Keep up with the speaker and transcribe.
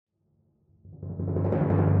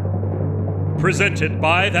Presented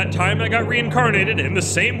by that time I got reincarnated in the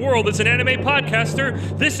same world as an anime podcaster,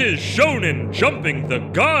 this is Shonen Jumping the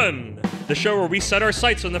Gun, the show where we set our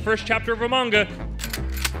sights on the first chapter of a manga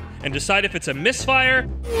and decide if it's a misfire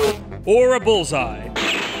or a bullseye.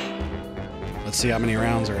 Let's see how many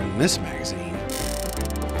rounds are in this magazine.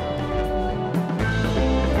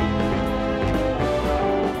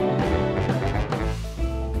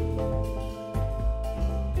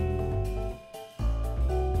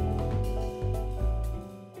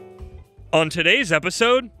 On today's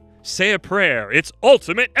episode, say a prayer. It's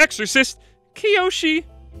Ultimate Exorcist Kiyoshi.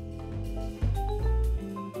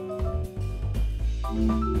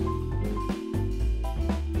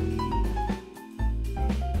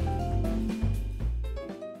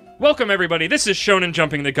 Welcome, everybody. This is Shonen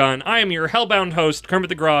Jumping the Gun. I am your hellbound host, Kermit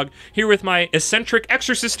the Grog, here with my eccentric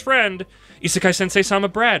exorcist friend, Isekai Sensei-Sama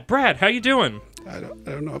Brad. Brad, how you doing? I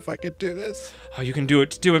don't know if I could do this. Oh, you can do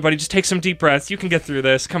it. Do it, buddy. Just take some deep breaths. You can get through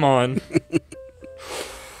this. Come on.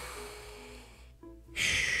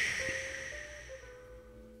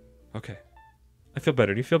 Okay. I feel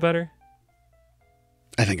better. Do you feel better?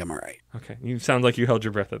 I think I'm all right. Okay. You sound like you held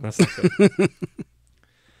your breath in. That's not good.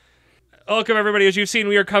 Welcome, everybody. As you've seen,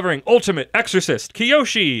 we are covering Ultimate Exorcist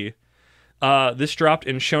Kiyoshi. This dropped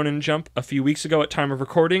in Shonen Jump a few weeks ago at time of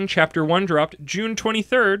recording. Chapter 1 dropped June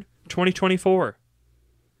 23rd, 2024.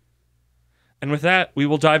 And with that, we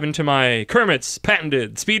will dive into my Kermit's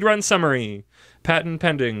patented speedrun summary. Patent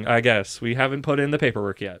pending, I guess. We haven't put in the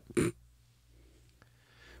paperwork yet.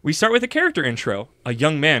 We start with a character intro. A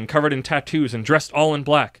young man covered in tattoos and dressed all in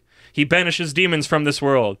black. He banishes demons from this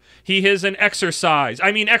world. He is an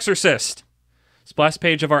exorcist. Splash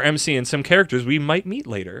page of our MC and some characters we might meet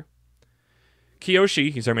later.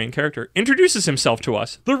 Kiyoshi, he's our main character, introduces himself to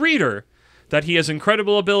us, the reader, that he has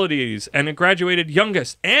incredible abilities and graduated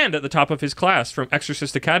youngest and at the top of his class from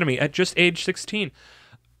Exorcist Academy at just age 16.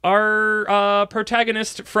 Our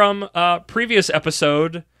protagonist from previous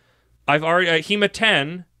episode, Hema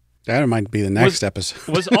 10, that might be the next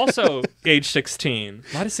episode. was also age 16.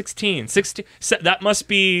 A lot of 16. 16. That must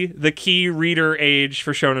be the key reader age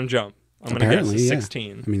for Shonen Jump. I'm going to guess it's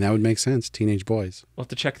 16. Yeah. I mean, that would make sense. Teenage boys. We'll have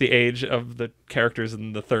to check the age of the characters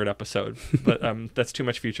in the third episode, but that's too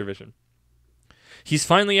much future vision. He's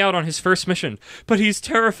finally out on his first mission, but he's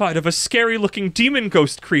terrified of a scary-looking demon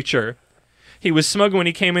ghost creature. He was smug when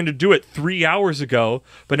he came in to do it 3 hours ago,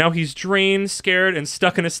 but now he's drained, scared, and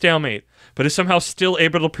stuck in a stalemate, but is somehow still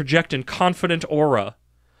able to project an confident aura.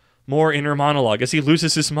 More inner monologue as he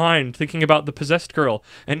loses his mind, thinking about the possessed girl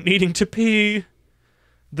and needing to pee.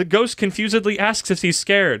 The ghost confusedly asks if he's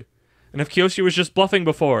scared, and if Kiyoshi was just bluffing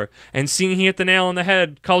before, and seeing he hit the nail on the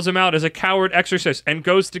head, calls him out as a coward exorcist and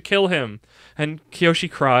goes to kill him. And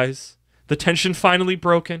Kiyoshi cries. The tension finally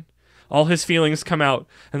broken. All his feelings come out,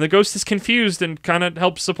 and the ghost is confused and kind of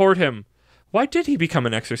helps support him. Why did he become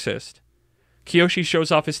an exorcist? Kiyoshi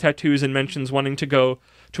shows off his tattoos and mentions wanting to go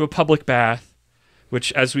to a public bath,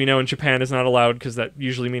 which, as we know in Japan, is not allowed because that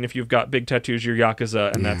usually means if you've got big tattoos, you're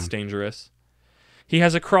Yakuza, and that's dangerous. He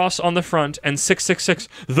has a cross on the front and 666,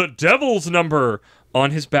 the devil's number,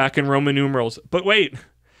 on his back in Roman numerals. But wait,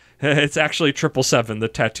 it's actually 777. The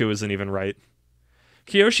tattoo isn't even right.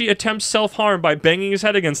 Kiyoshi attempts self-harm by banging his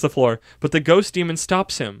head against the floor, but the ghost demon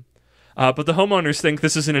stops him. But the homeowners think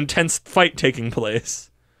this is an intense fight taking place.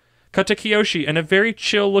 Cut to Kiyoshi and a very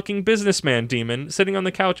chill-looking businessman demon sitting on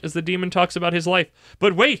the couch as the demon talks about his life.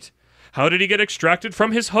 But wait, how did he get extracted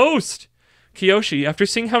from his host? Kiyoshi, after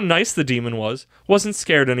seeing how nice the demon was, wasn't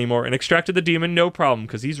scared anymore and extracted the demon no problem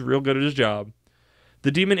because he's real good at his job.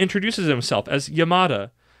 The demon introduces himself as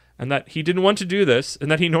Yamada, and that he didn't want to do this,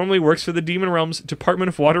 and that he normally works for the Demon Realm's Department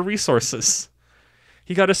of Water Resources.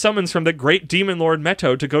 He got a summons from the great demon lord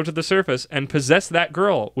Meto to go to the surface and possess that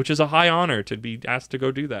girl, which is a high honor to be asked to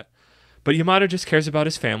go do that. But Yamada just cares about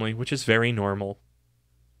his family, which is very normal.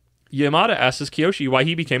 Yamada asks Kiyoshi why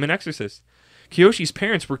he became an exorcist. Kiyoshi's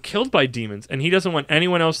parents were killed by demons, and he doesn't want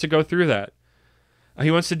anyone else to go through that.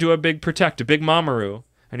 He wants to do a big Mamaru,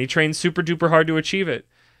 and he trains super duper hard to achieve it.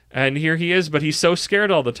 And here he is, but he's so scared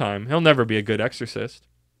all the time. He'll never be a good exorcist.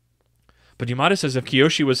 But Yamada says if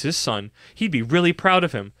Kiyoshi was his son, he'd be really proud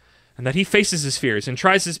of him, and that he faces his fears and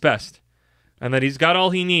tries his best, and that he's got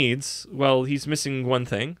all he needs. Well, he's missing one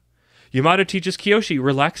thing. Yamada teaches Kiyoshi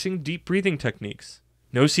relaxing, deep breathing techniques.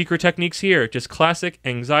 No secret techniques here, just classic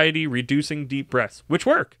anxiety-reducing deep breaths, which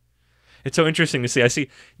work. It's so interesting to see. I see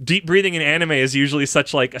deep breathing in anime is usually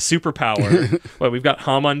such like a superpower. Well, we've got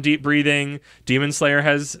Hum on deep breathing. Demon Slayer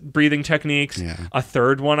has breathing techniques. Yeah. A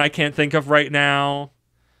third one I can't think of right now.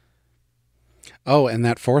 Oh, and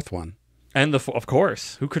that fourth one. And of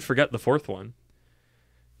course, who could forget the fourth one?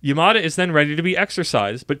 Yamada is then ready to be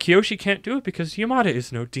exorcised, but Kiyoshi can't do it because Yamada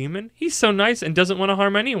is no demon. He's so nice and doesn't want to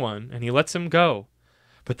harm anyone, and he lets him go.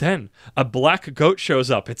 But then, a black goat shows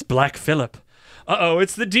up. It's Black Phillip. Uh-oh,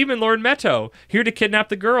 it's the Demon Lord Meto, here to kidnap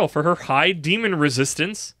the girl for her high demon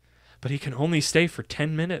resistance. But he can only stay for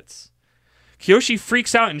 10 minutes. Kiyoshi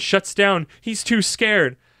freaks out and shuts down. He's too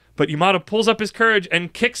scared. But Yamada pulls up his courage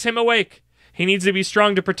and kicks him awake. He needs to be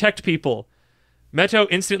strong to protect people. Meto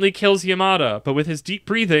instantly kills Yamada, but with his deep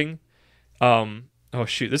breathing... oh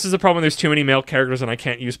shoot, this is the problem when there's too many male characters and I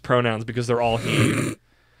can't use pronouns because they're all he.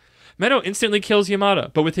 Meto instantly kills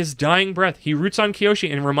Yamada, but with his dying breath, he roots on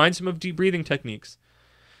Kiyoshi and reminds him of deep breathing techniques.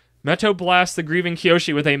 Meto blasts the grieving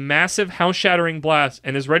Kiyoshi with a massive house-shattering blast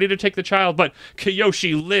and is ready to take the child, but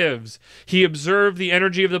Kiyoshi lives. He observed the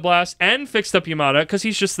energy of the blast and fixed up Yamada because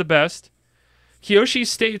he's just the best. Kiyoshi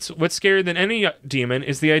states what's scarier than any demon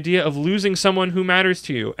is the idea of losing someone who matters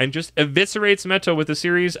to you, and just eviscerates Meto with a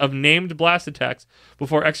series of named blast attacks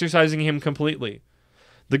before exorcising him completely.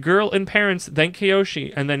 The girl and parents thank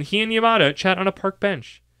Kiyoshi, and then he and Yamada chat on a park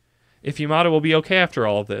bench. If Yamada will be okay after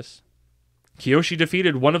all of this. Kiyoshi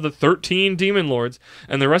defeated one of the 13 demon lords,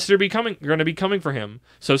 and the rest are going to be coming for him,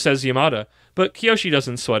 so says Yamada, but Kiyoshi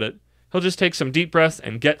doesn't sweat it. He'll just take some deep breaths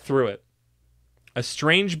and get through it. A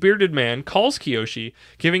strange bearded man calls Kiyoshi,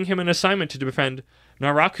 giving him an assignment to defend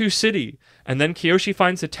Naraku City, and then Kiyoshi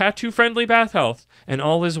finds a tattoo-friendly bathhouse, and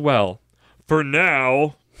all is well. For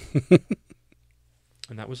now.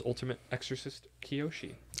 And that was Ultimate Exorcist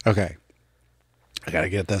Kiyoshi. Okay. I gotta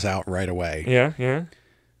get this out right away. Yeah.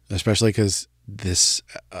 Especially because this,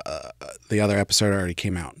 the other episode already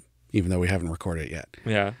came out, even though we haven't recorded it yet.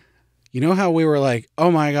 Yeah. You know how we were like,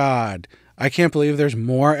 oh my God, I can't believe there's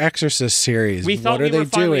more Exorcist series. We thought what are we they were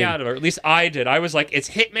finally doing? out of it. Or at least I did. I was like, it's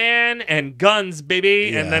Hitman and guns, baby.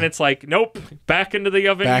 Yeah. And then it's like, nope, back into the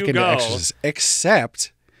oven Back you into go. Exorcist.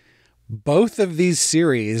 Except both of these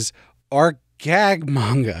series are gag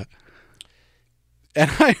manga. And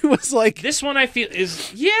I was like... This one I feel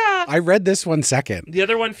is, yeah. I read this one second. The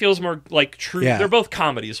other one feels more like true. Yeah. They're both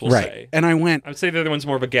comedies, we'll say. And I went... I would say the other one's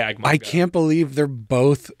more of a gag manga. I can't believe they're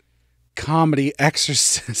both comedy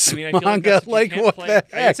Exorcist I mean, I feel manga. like What the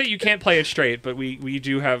heck? I'd say you can't play it straight, but we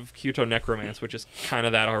do have Kyoto Necromance, which is kind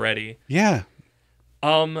of that already. Yeah.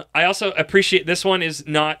 I also appreciate this one is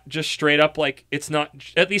not just straight up like, it's not,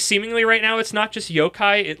 at least seemingly right now, it's not just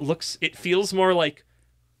yokai. It feels more like,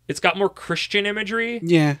 it's got more Christian imagery.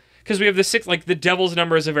 Yeah. Because we have the devil's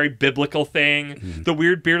number is a very biblical thing. Mm-hmm. The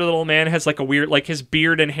weird bearded little man has like a weird, like his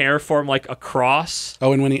beard and hair form like a cross.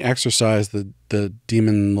 Oh, and when he exorcised the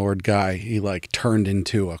demon lord guy, he like turned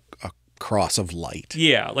into a cross of light.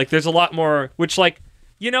 Yeah, like there's a lot more, which like,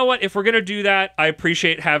 you know what? If we're going to do that, I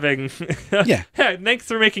appreciate having... Yeah. Thanks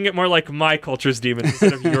for making it more like my culture's demons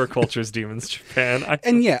instead of your culture's demons, Japan.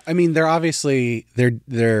 And yeah, I mean, they're obviously,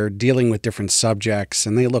 they're dealing with different subjects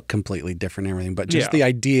and they look completely different and everything. But just the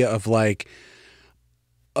idea of like,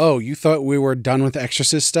 oh, you thought we were done with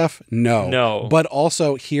Exorcist stuff? No. But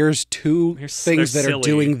also, here's two things that silly. are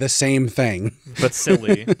doing the same thing. But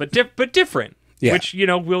silly. but different. Yeah. Which,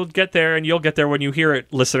 we'll get there, and you'll get there when you hear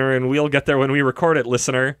it, listener, and we'll get there when we record it,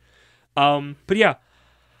 listener. But yeah.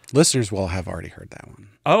 Listeners will have already heard that one.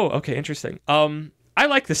 Oh, okay, interesting. I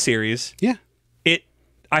like the series. Yeah.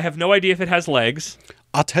 I have no idea if it has legs.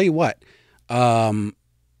 I'll tell you what.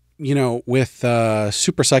 With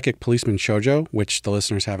Super Psychic Policeman Shoujo, which the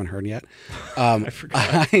listeners haven't heard yet, I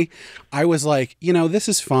forgot. I was like, this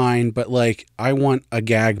is fine, but like, I want a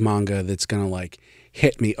gag manga that's gonna like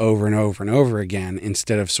hit me over and over and over again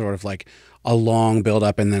instead of sort of like a long build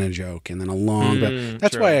up and then a joke and then a long build.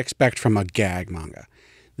 That's what I expect from a gag manga.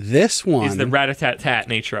 This one is the rat-a-tat-tat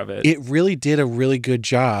nature of it. It really did a really good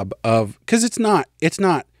job of, because it's not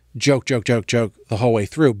joke the whole way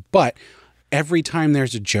through, but every time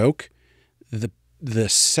there's a joke, the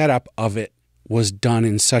setup of it was done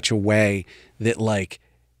in such a way that like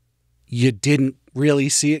you didn't really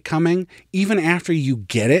see it coming. Even after you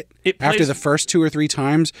get it after the first 2 or 3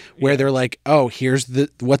 times where they're like, oh, here's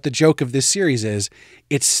what the joke of this series is,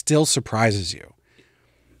 it still surprises you.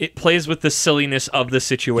 It plays with the silliness of the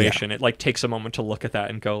situation. It like takes a moment to look at that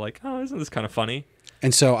and go like, oh, isn't this kind of funny?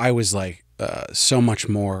 And so I was like so much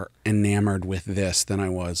more enamored with this than I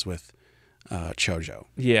was with Shoujo.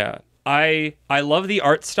 Yeah. I love the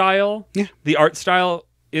art style. Yeah. The art style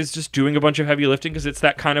is just doing a bunch of heavy lifting because it's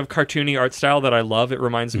that kind of cartoony art style that I love. It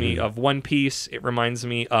reminds me of One Piece. It reminds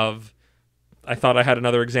me of... I thought I had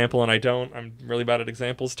another example and I don't. I'm really bad at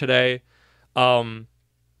examples today.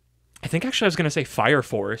 I think actually I was going to say Fire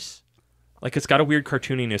Force. Like it's got a weird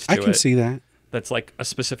cartooniness to it. I can see that. That's like a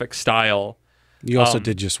specific style. You also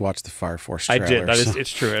did just watch the Fire Force trailer. I did.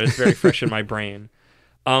 It's true. It is very fresh in my brain.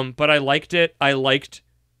 But I liked it. I liked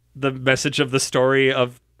the message of the story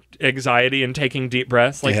of anxiety and taking deep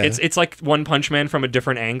breaths. Like it's like One Punch Man from a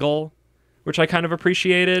different angle, which I kind of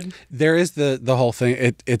appreciated. There is the whole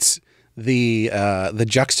thing. It's the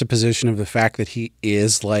juxtaposition of the fact that he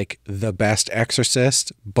is like the best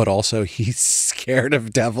exorcist, but also he's scared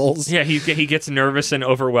of devils. Yeah, he gets nervous and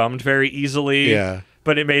overwhelmed very easily. Yeah.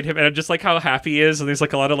 But it made him, and just like how happy he is, and there's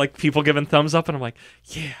like a lot of like people giving thumbs up, and I'm like,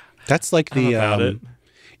 yeah. That's like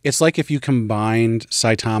it's like if you combined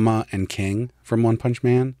Saitama and King from One Punch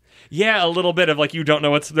Man. Yeah, a little bit of like, you don't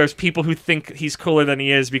know there's people who think he's cooler than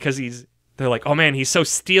he is because they're like, oh man, he's so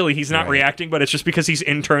steely, he's not reacting, but it's just because he's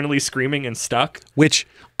internally screaming and stuck. Which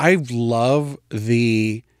I love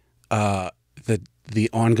the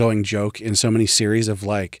ongoing joke in so many series of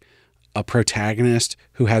like a protagonist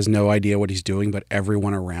who has no idea what he's doing, but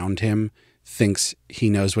everyone around him thinks he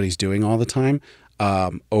knows what he's doing all the time.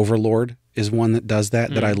 Overlord is one that does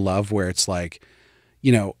that I love, where it's like,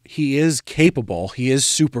 you know, he is capable, he is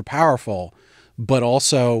super powerful, but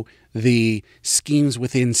also the schemes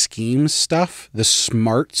within schemes stuff, the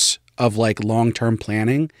smarts of like long-term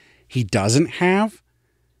planning, he doesn't have,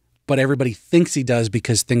 but everybody thinks he does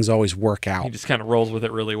because things always work out. He just kind of rolls with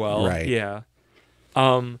it really well. Right. Yeah.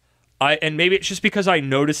 And maybe it's just because I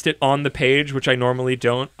noticed it on the page, which I normally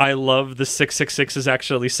don't. I love the 666 is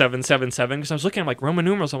actually 777, because I was looking at like Roman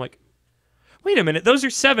numerals. I'm like, wait a minute, those are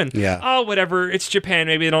 7. Yeah. Oh, whatever. It's Japan.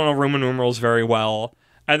 Maybe they don't know Roman numerals very well.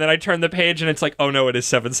 And then I turn the page and it's like, oh no, it is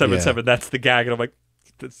 777. Yeah. That's the gag. And I'm like,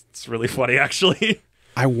 it's really funny, actually.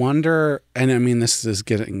 I wonder, and I mean, this is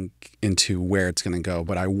getting into where it's going to go,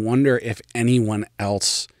 but I wonder if anyone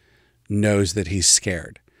else knows that he's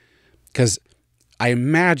scared. Because I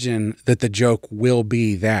imagine that the joke will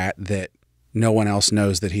be that no one else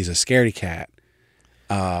knows that he's a scaredy cat.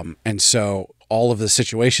 And so all of the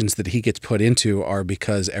situations that he gets put into are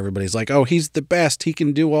because everybody's like, oh, he's the best. He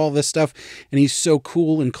can do all this stuff. And he's so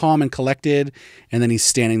cool and calm and collected. And then he's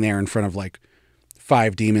standing there in front of like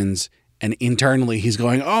 5 demons. And internally he's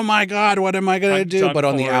going, oh my God, what am I going to do? But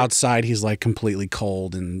on the outside, he's like completely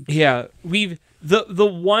cold. And yeah, the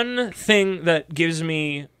one thing that gives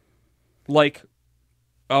me like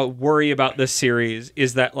worry about this series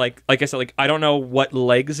is that like I said, like I don't know what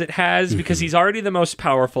legs it has, because he's already the most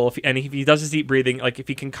powerful, and if he does his deep breathing, like if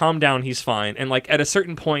he can calm down, he's fine. And like at a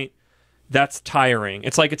certain point, that's tiring.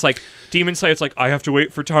 It's like Demon Slayer. It's like, I have to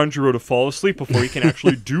wait for Tanjiro to fall asleep before he can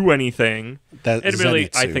actually do anything. Admittedly,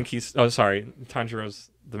 I think he's. Oh, sorry, Tanjiro's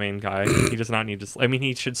the main guy. He does not need to. I mean,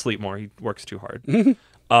 he should sleep more. He works too hard.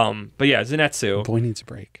 But yeah, Zenitsu. Boy needs a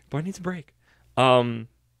break. Boy needs a break.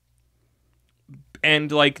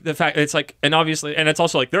 And like the fact it's like, and obviously, and it's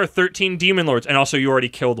also like there are 13 demon lords, and also you already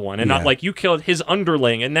killed one, and not like you killed his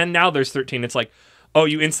underling, and then now there's 13. It's like, oh,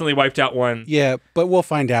 you instantly wiped out one. Yeah, but we'll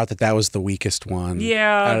find out that was the weakest one.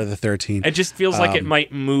 Yeah, out of the 13. It just feels like it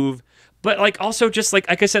might move, but like also just like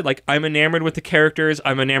I said, like I'm enamored with the characters,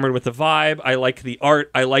 I'm enamored with the vibe, I like the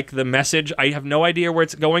art, I like the message. I have no idea where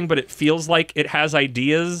it's going, but it feels like it has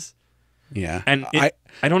ideas. Yeah, and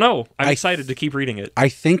I don't know. I'm excited to keep reading it. I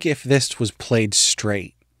think if this was played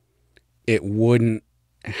straight, it wouldn't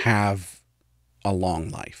have a long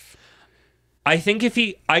life. I think if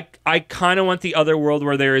I kind of want the other world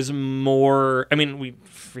where there is more. I mean, we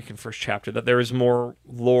freaking first chapter that there is more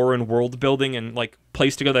lore and world building and like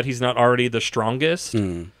place to go, that he's not already the strongest.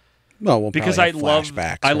 Well, we'll because I love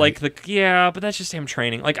flashbacks. I like but that's just him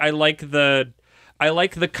training. Like I like the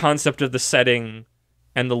concept of the setting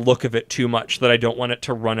and the look of it too much, that I don't want it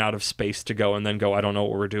to run out of space to go and then go, I don't know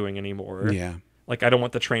what we're doing anymore. Yeah. Like, I don't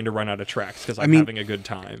want the train to run out of tracks because I'm having a good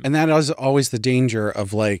time. And that is always the danger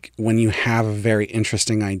of, like, when you have a very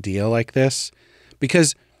interesting idea like this,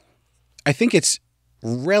 because I think it's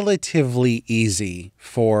relatively easy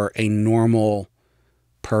for a normal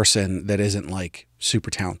person that isn't, like,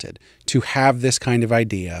 super talented to have this kind of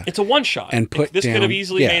idea. It's a one-shot. And put this down, could have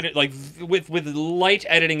easily made it, like, with light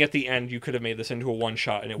editing at the end, you could have made this into a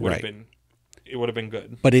one-shot and it would have been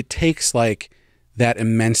good. But it takes, like, that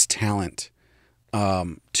immense talent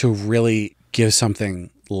to really give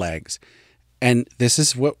something legs. And this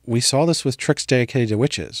is what we saw this with Tricks Dedicated to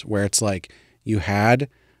Witches, where it's like you had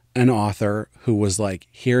an author who was like,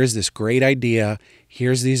 here's this great idea,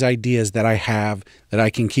 here's these ideas that I have that I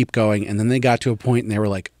can keep going, and then they got to a point and they were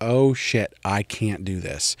like, oh shit, I can't do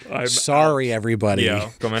this. Sorry, everybody. Yeah,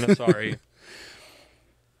 sorry.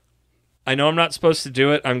 I know I'm not supposed to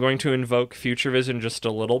do it. I'm going to invoke Future Vision just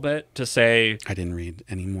a little bit to say... I didn't read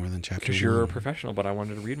any more than chapter 1. Because you're a professional, but I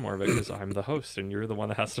wanted to read more of it because I'm the host and you're the one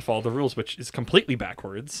that has to follow the rules, which is completely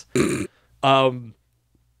backwards. It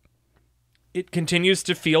continues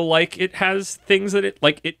to feel like it has things that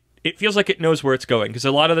it feels like it knows where it's going, because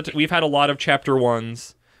a lot of we've had a lot of chapter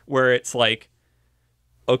ones where it's like,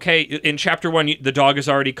 okay, in chapter 1 the dog has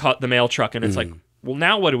already caught the mail truck, and it's like, well,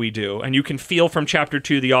 now what do we do? And you can feel from chapter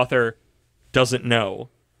 2 the author doesn't know.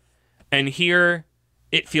 And here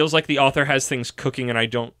it feels like the author has things cooking, and I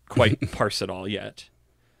don't quite parse it all yet.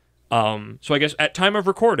 So I guess at time of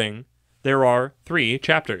recording there are 3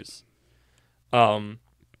 chapters.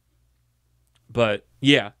 But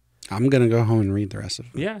yeah, I'm gonna go home and read the rest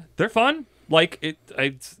of them. yeah, they're fun. Like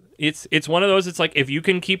it's one of those. It's like, if you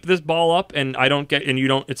can keep this ball up, and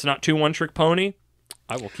it's not too one trick pony,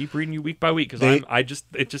 I will keep reading you week by week, because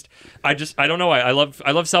I don't know. I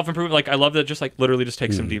love self improvement. Like, I love that. Just like literally just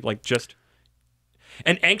take some deep, like, just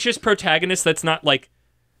an anxious protagonist that's not like,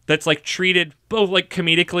 that's like treated both like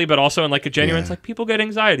comedically but also in like a genuine. It's like, people get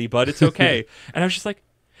anxiety, but it's okay. And I was just like,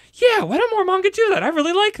 yeah, why don't more manga do that? I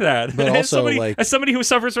really like that. But also, as somebody who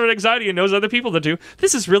suffers from anxiety and knows other people that do,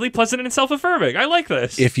 this is really pleasant and self-affirming. I like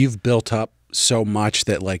this. If you've built up so much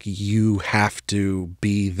that like you have to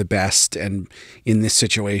be the best, and in this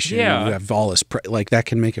situation you have all this like that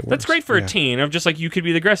can make it worse. That's great for a teen, of just like, you could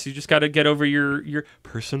be the aggressor. You just got to get over your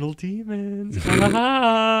personal demons.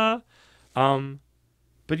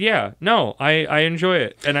 But yeah, no, I enjoy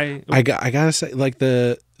it, and I gotta say, like,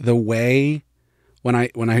 the way when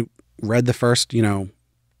I read the first,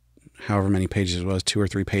 however many pages it was, 2 or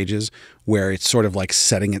 3 pages, where it's sort of like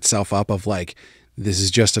setting itself up of like, this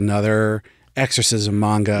is just another exorcism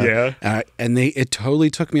manga. Yeah. And it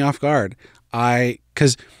totally took me off guard.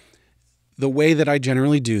 Because the way that I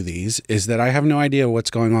generally do these is that I have no idea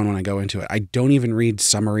what's going on when I go into it. I don't even read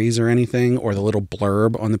summaries or anything, or the little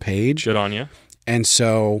blurb on the page. Good on you. And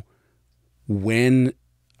so when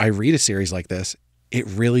I read a series like this, it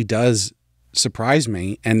really does surprise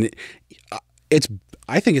me, and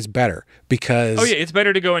I think it's better, because it's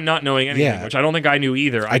better to go in not knowing anything, which I don't think I knew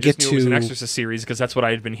either. I just knew it was an Exorcist series because that's what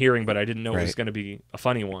I had been hearing, but I didn't know it was going to be a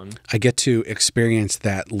funny one. I get to experience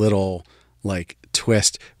that little like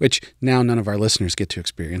twist, which now none of our listeners get to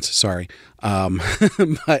experience. Sorry,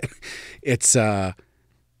 but it's. I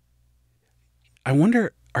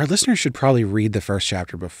wonder. Our listeners should probably read the first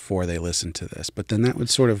chapter before they listen to this, but then that would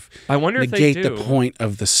sort of negate the point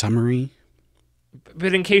of the summary.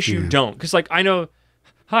 But in case you don't, because like, I know,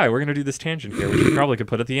 hi, we're gonna do this tangent here, which we probably could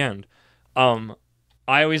put at the end. I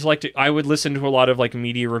always I would listen to a lot of like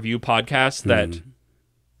media review podcasts that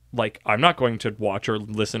like, I'm not going to watch or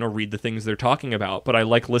listen or read the things they're talking about, but I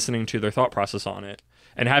like listening to their thought process on it,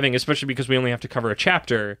 and having, especially because we only have to cover a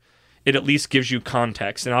chapter, it at least gives you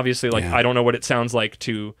context. And obviously, like, I don't know what it sounds like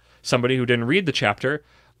to somebody who didn't read the chapter.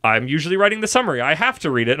 I'm usually writing the summary. I have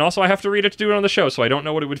to read it, and also I have to read it to do it on the show, so I don't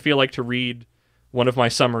know what it would feel like to read one of my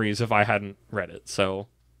summaries if I hadn't read it. So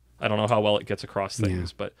I don't know how well it gets across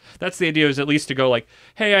things, but that's the idea, is at least to go like,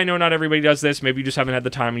 hey, I know not everybody does this. Maybe you just haven't had the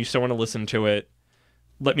time and you still want to listen to it.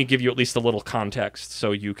 Let me give you at least a little context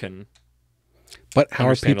so you can. But how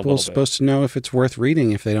are people supposed to know if it's worth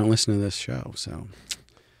reading if they don't listen to this show? So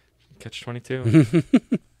Catch-22.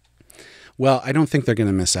 Well, I don't think they're going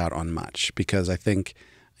to miss out on much, because I think,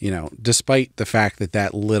 despite the fact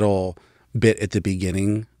that little bit at the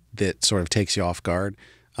beginning that sort of takes you off guard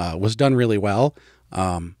was done really well,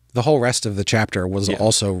 the whole rest of the chapter was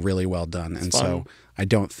also really well done. And so I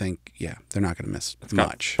don't think, they're not going to miss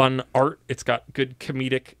much. Got fun art. It's got good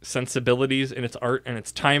comedic sensibilities in its art and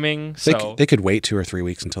its timing. So they could wait 2 or 3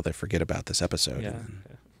 weeks until they forget about this episode. Yeah.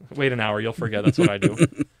 Wait an hour, you'll forget. That's what I do.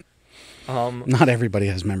 Not everybody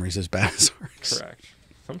has memories as bad as ours. Correct.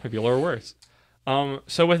 Some people are worse.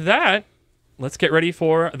 So with that, let's get ready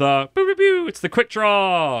for the boo-boo-boo. It's the quick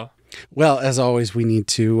draw. Well, as always, we need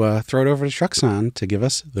to throw it over to Truxan to give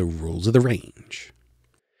us the rules of the range.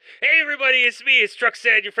 Hey everybody, it's me, it's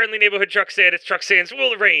Truxan, your friendly neighborhood Truxan. It's Truxan's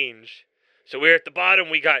Rule of Range. So we're at the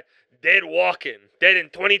bottom, we got Dead Walking, Dead in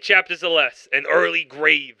 20 chapters or less, an early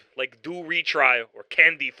grave, like Do Retrial or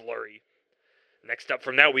Candy Flurry. Next up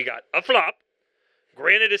from that, we got a flop,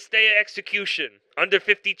 granted a stay of execution, under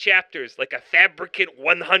 50 chapters, like a Fabricant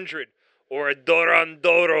 100, or a Doron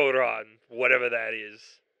Dororon, whatever that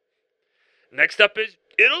is. Next up is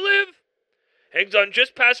It'll Live, hangs on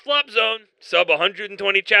just past flop zone, sub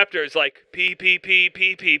 120 chapters, like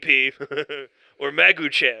PPPPPP, or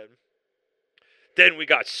Magu-chan. Then we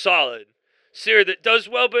got Solid, series that does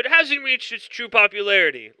well but hasn't reached its true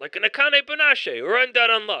popularity, like an Akane Banashi or Undead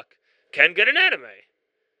Unluck. Can get an anime.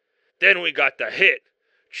 Then we got the hit,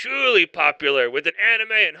 truly popular with an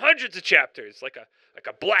anime and hundreds of chapters, like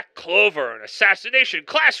a Black Clover and Assassination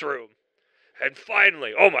Classroom. And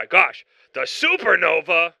finally, oh my gosh, the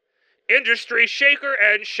Supernova, Industry shaker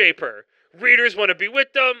and shaper. Readers want to be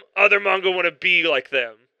with them, other manga want to be like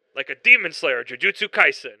them. Like a Demon Slayer, Jujutsu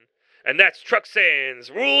Kaisen. And that's Truxan's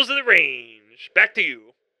Rules of the Range. Back to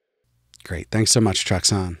you. Great. Thanks so much,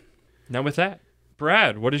 Truxan. Now with that,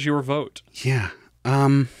 Brad, what is your vote? Yeah.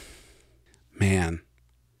 Man,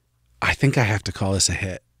 I think I have to call this a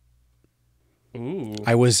hit. Ooh.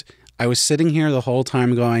 I was sitting here the whole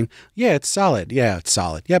time going, yeah, it's solid. Yeah, it's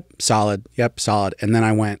solid. Yep, solid. Yep, solid. And then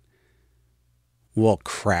I went, well,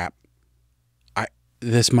 crap.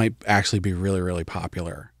 This might actually be really, really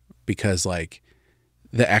popular because like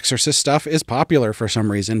the Exorcist stuff is popular for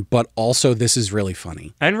some reason, but also this is really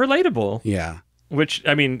funny. And relatable. Yeah. Which,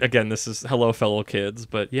 I mean, again, this is hello, fellow kids,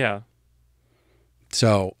 but yeah.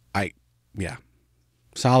 So yeah.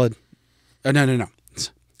 Solid. No.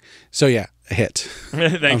 So yeah, a hit.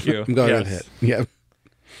 Thank you. I'm going with a hit. Yeah.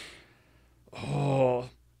 Oh.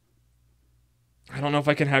 I don't know if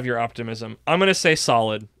I can have your optimism. I'm going to say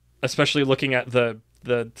solid, especially looking at the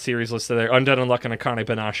series listed there. Undead Unluck and Akane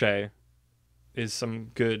Banache is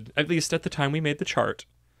some good, at least at the time we made the chart.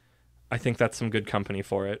 I think that's some good company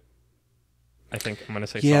for it. I think I'm going to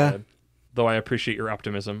say solid. Though I appreciate your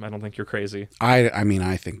optimism. I don't think you're crazy. I mean,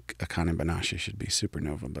 I think Akane Banashi should be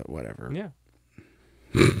Supernova, but whatever. Yeah.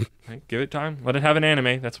 Right, give it time. Let it have an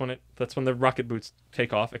anime. That's when the rocket boots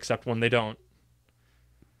take off, except when they don't.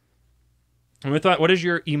 And with that, what is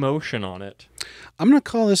your emotion on it? I'm going to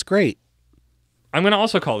call this great. I'm going to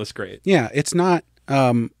also call this great. Yeah, it's not...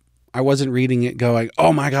 I wasn't reading it going,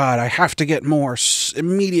 oh my God, I have to get more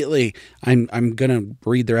immediately. I'm going to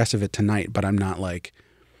read the rest of it tonight, but I'm not like...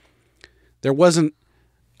 There wasn't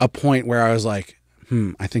a point where I was like,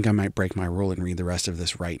 I think I might break my rule and read the rest of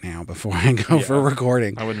this right now before I go for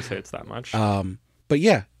recording. I wouldn't say it's that much. But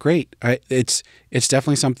yeah, great. It's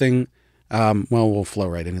definitely something, we'll flow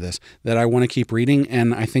right into this, that I want to keep reading,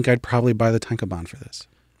 and I think I'd probably buy the Tankobon for this.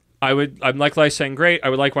 I'm likewise saying great. I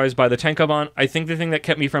would likewise buy the Tankobon. I think the thing that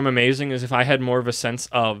kept me from amazing is if I had more of a sense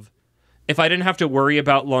of, if I didn't have to worry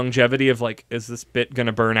about longevity of like, is this bit going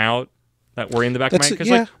to burn out? That worry in the back of my head. Because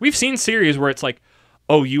like, we've seen series where it's like,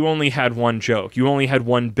 oh, you only had one joke. You only had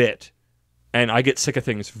one bit. And I get sick of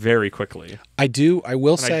things very quickly. I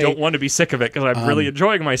will say... I don't want to be sick of it because I'm really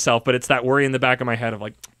enjoying myself, but it's that worry in the back of my head of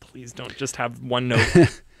like, please don't just have one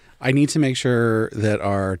note. I need to make sure that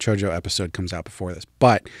our Chojo episode comes out before this.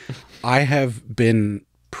 But I have been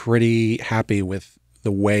pretty happy with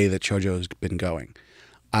the way that Chojo has been going.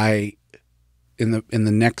 In the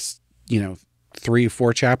next,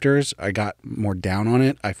 3-4 chapters, I got more down on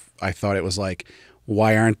it. I thought it was like,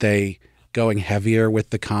 why aren't they going heavier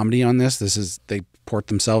with the comedy on this? They port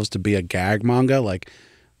themselves to be a gag manga, like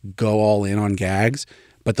go all in on gags.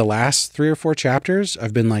 But the last 3 or 4 chapters,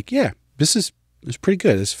 I've been like, yeah, it's pretty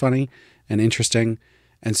good. It's funny and interesting.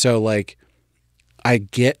 And so like, I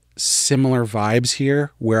get similar vibes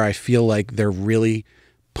here where I feel like they're really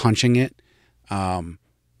punching it. And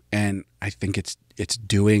I think it's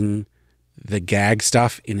doing the gag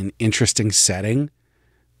stuff in an interesting setting,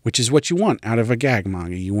 which is what you want out of a gag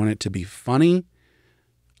manga. You want it to be funny,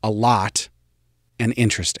 a lot, and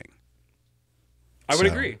interesting. I would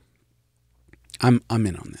agree. I'm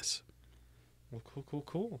in on this. Well,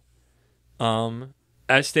 cool.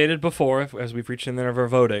 As stated before, as we've reached the end of our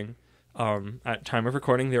voting, at time of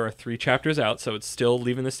recording, there are 3 chapters out, so it's still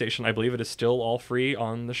leaving the station. I believe it is still all free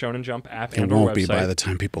on the Shonen Jump app and our website. It won't be by the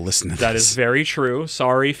time people listen to this. That is very true.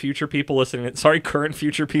 Sorry, future people listening. Sorry, current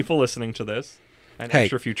future people listening to this. And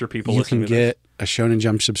extra future people listening to this. You can get a Shonen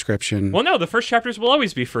Jump subscription. Well, no, the first chapters will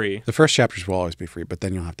always be free. The first chapters will always be free, but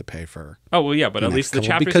then you'll have to pay for... Oh, well, yeah, but at least the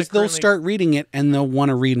chapters... Because they'll start reading it and they'll want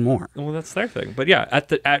to read more. Well, that's their thing. But yeah,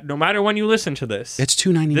 no matter when you listen to this... It's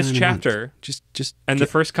 $2.99 This chapter the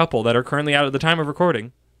first couple that are currently out at the time of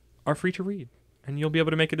recording are free to read. And you'll be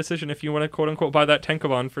able to make a decision if you want to quote-unquote buy that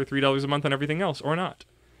Tankobon for $3 a month and everything else or not.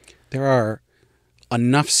 There are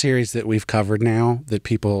enough series that we've covered now that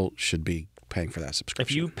people should be paying for that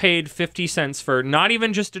subscription. If you paid 50 cents for not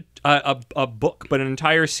even just a book, but an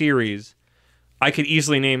entire series, I could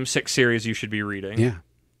easily name 6 series you should be reading. Yeah.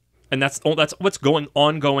 And that's what's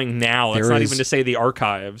ongoing now. That's not even to say the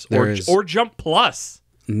archives or Jump Plus.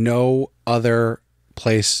 No other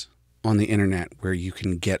place on the internet where you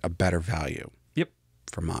can get a better value. Yep.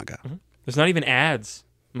 For manga. Mm-hmm. There's not even ads.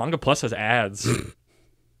 Manga Plus has ads.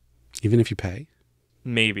 Even if you pay?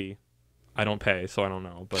 Maybe. I don't pay, so I don't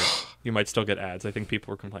know, but you might still get ads. I think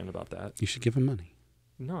people were complaining about that. You should give them money.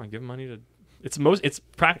 No, I give them money to...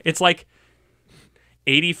 It's like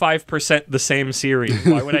 85% the same series.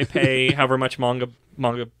 Why would I pay however much Manga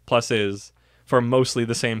Plus is for mostly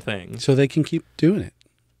the same thing? So they can keep doing it.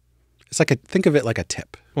 It's like think of it like a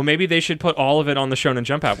tip. Well, maybe they should put all of it on the Shonen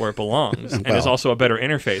Jump app where it belongs, and is also a better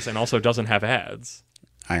interface, and also doesn't have ads.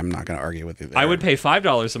 I am not going to argue with you there. I would pay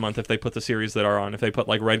 $5 a month if they put the series that are on. If they put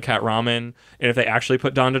like Red Cat Ramen, and if they actually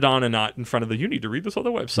put Don to Don and not in front of the, you need to read this on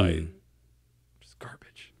the website. It's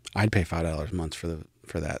garbage. I'd pay $5 a month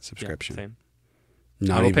for that subscription. Yeah, same.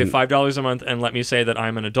 Not I will even... pay $5 a month and let me say that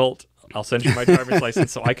I'm an adult. I'll send you my driver's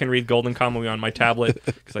license so I can read Golden Kamuy on my tablet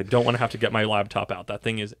because I don't want to have to get my laptop out. That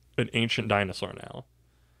thing is an ancient dinosaur now.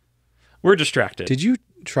 We're distracted. Did you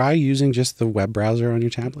try using just the web browser on your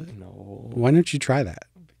tablet? No. Why don't you try that?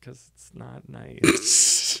 Because it's not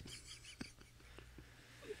nice.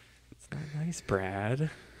 It's not nice, Brad.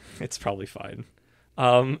 It's probably fine.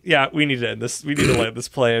 Yeah, we need to end this. We need to let this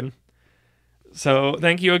play. So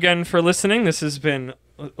thank you again for listening. This has been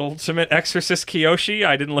Ultimate Exorcist Kiyoshi.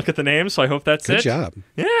 I didn't look at the name, so I hope that's it. Good job.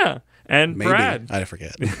 Yeah. And Maybe. Brad. I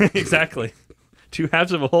forget. Exactly. Two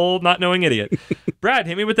halves of a whole not knowing idiot. Brad,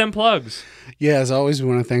 hit me with them plugs. Yeah, as always, we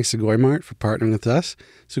want to thank Sugoi Mart for partnering with us.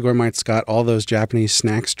 Sugoi Mart's got all those Japanese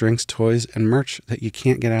snacks, drinks, toys, and merch that you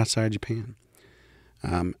can't get outside Japan.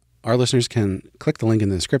 Our listeners can click the link in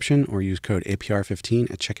the description or use code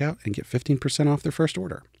APR15 at checkout and get 15% off their first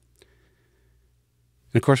order.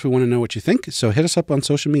 And of course, we want to know what you think, so hit us up on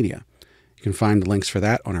social media. You can find the links for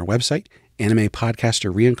that on our website,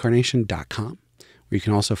 animepodcasterreincarnation.com, where you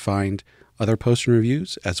can also find other posts and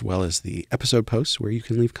reviews, as well as the episode posts where you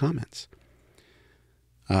can leave comments.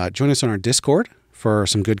 Join us on our Discord for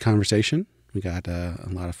some good conversation. We got a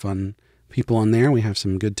lot of fun people on there. We have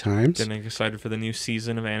some good times. Getting excited for the new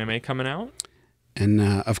season of anime coming out. And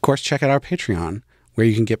of course, check out our Patreon, where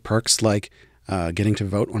you can get perks like getting to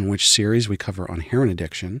vote on which series we cover on heroin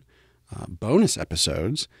addiction, bonus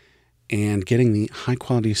episodes, and getting the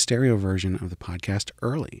high-quality stereo version of the podcast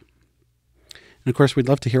early. And of course, we'd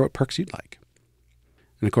love to hear what perks you'd like.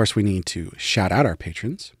 And of course, we need to shout out our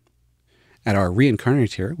patrons. At our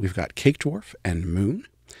reincarnated tier, we've got Cake Dwarf and Moon.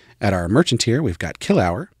 At our merchant tier, we've got Kill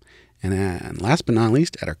Hour. And last but not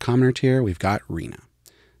least, at our commoner tier, we've got Rena.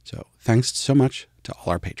 So thanks so much to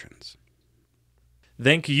all our patrons.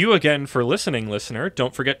 Thank you again for listening, listener.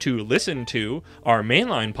 Don't forget to listen to our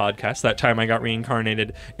mainline podcast, That Time I Got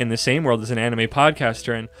Reincarnated in the Same World as an Anime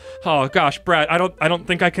Podcaster. And oh gosh, Brad, I don't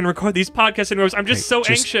think I can record these podcasts anymore. I'm just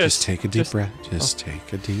anxious. Just take a deep breath. Just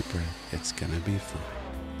take a deep breath. It's gonna be fun.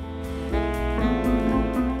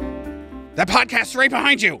 That podcast's right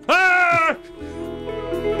behind you. Ah!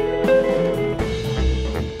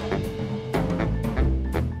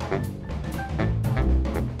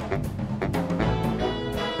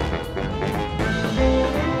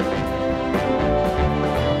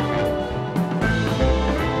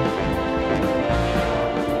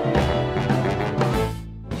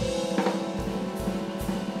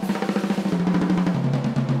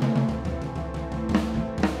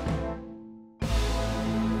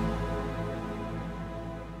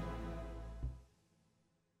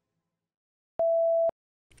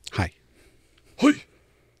 Hi. Hi,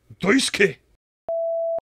 Daisuke.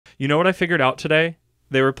 You know what I figured out today?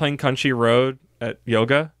 They were playing Country Road at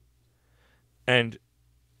yoga, and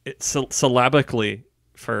it's syllabically,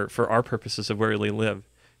 for our purposes of where we live,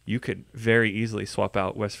 you could very easily swap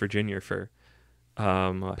out West Virginia for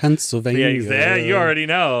Pennsylvania. Yeah, you already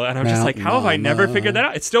know. And I'm just like, how have I never figured that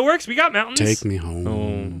out? It still works. We got mountains. Take me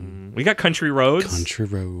home. We got country roads. Country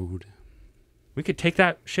road. We could take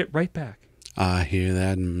that shit right back. I hear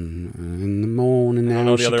that in the morning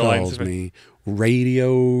now. She calls me.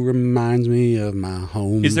 Radio reminds me of my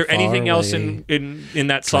home. Is there anything else in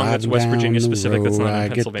that song that's West Virginia specific that's not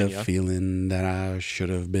in Pennsylvania? I get the feeling that I should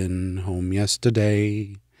have been home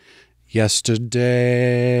yesterday.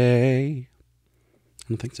 Yesterday. I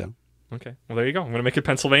don't think so. Okay. Well, there you go. I'm going to make it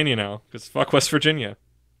Pennsylvania now, because fuck West Virginia.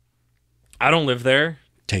 I don't live there.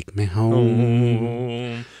 Take me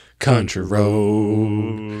home. Country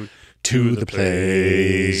road. To the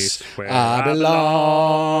place where I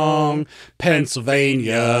belong,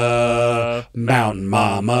 Pennsylvania, Mountain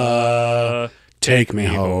Mama, take me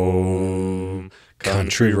home,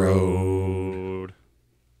 country road.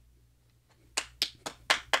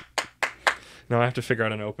 Now I have to figure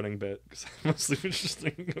out an opening bit, because I'm mostly just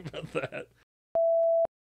thinking about that.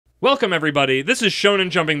 Welcome, everybody. This is Shonen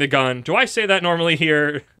Jumping the Gun. Do I say that normally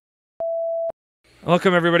here?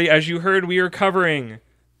 Welcome, everybody. As you heard, we are covering...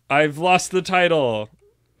 I've lost the title.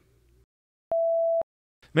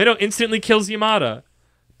 Meadow instantly kills Yamada,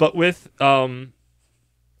 but with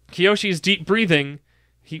Kiyoshi's deep breathing,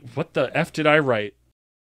 what the F did I write?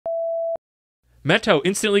 Meto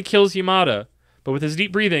instantly kills Yamada, But with his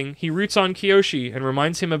deep breathing, he roots on Kiyoshi and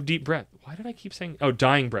reminds him of deep breath. Why did I keep saying... Oh,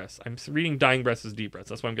 dying breaths. I'm reading dying breaths as deep breaths.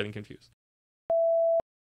 That's why I'm getting confused.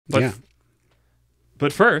 But, yeah.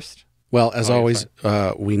 But first... Well, as always,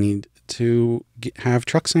 we need to have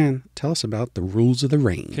Truxan tell us about the rules of the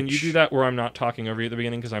range. Can you do that where I'm not talking over you at the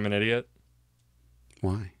beginning because I'm an idiot?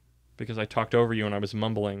 Why? Because I talked over you and I was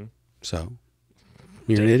mumbling. So?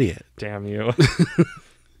 You're an idiot. Damn you.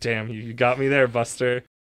 Damn you. You got me there, Buster.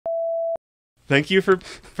 Thank you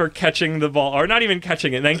for catching the ball. Or not even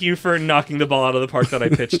catching it. Thank you for knocking the ball out of the park that I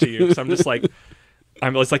pitched to you. Because I'm just like...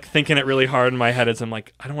 I'm just like thinking it really hard in my head as I'm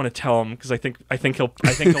like, I don't want to tell him because I think he'll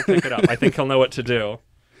pick it up. I think he'll know what to do.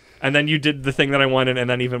 And then you did the thing that I wanted and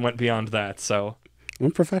then even went beyond that. So I'm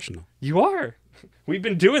professional. You are. We've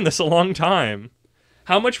been doing this a long time.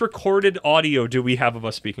 How much recorded audio do we have of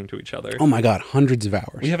us speaking to each other? Oh my God, hundreds of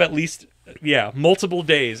hours. We have at least, multiple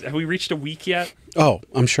days. Have we reached a week yet? Oh,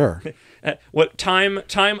 I'm sure. What time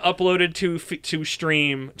uploaded to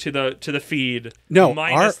stream to the feed? No,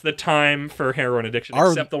 minus the time for heroin addiction,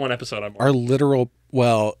 except the one episode I'm on. Our literal,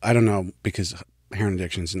 well, I don't know because heroin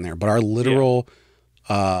addiction's in there, but our literal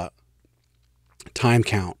time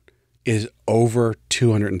count is over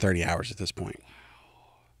 230 hours at this point.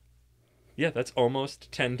 Yeah, that's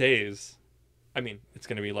almost 10 days. I mean, it's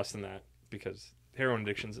going to be less than that because heroin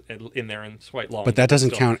addiction's in there and it's quite long. But that doesn't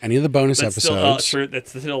count any of the bonus episodes. That's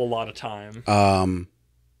still a lot of time. I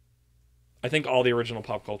think all the original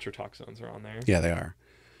Pop Culture Talk Zones are on there. Yeah, they are.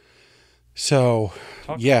 So,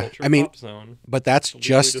 Culture, I mean, Pop Zone. But that's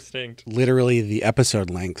just distinct. Literally the episode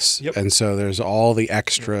lengths. Yep. And so there's all the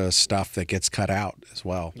extra stuff that gets cut out as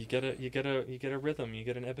well. You get a rhythm, you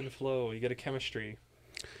get an ebb and flow, you get a chemistry.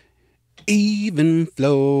 Even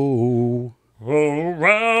flow. Oh,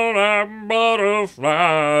 round like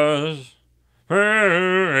butterflies.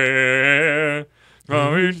 I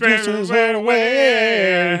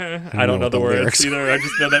don't know the words lyrics. either. I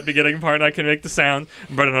just know that beginning part and I can make the sound.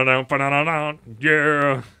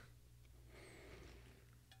 Yeah.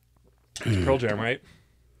 It's Pearl Jam, right?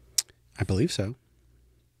 I believe so.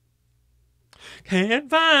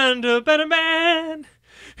 Can't find a better man.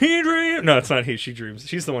 He dreams. No, it's not he. She dreams.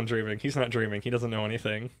 She's the one dreaming. He's not dreaming. He doesn't know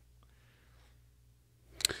anything.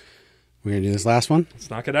 We're going to do this last one? Let's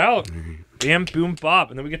knock it out. Bam, boom, bop.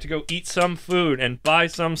 And then we get to go eat some food and buy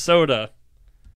some soda.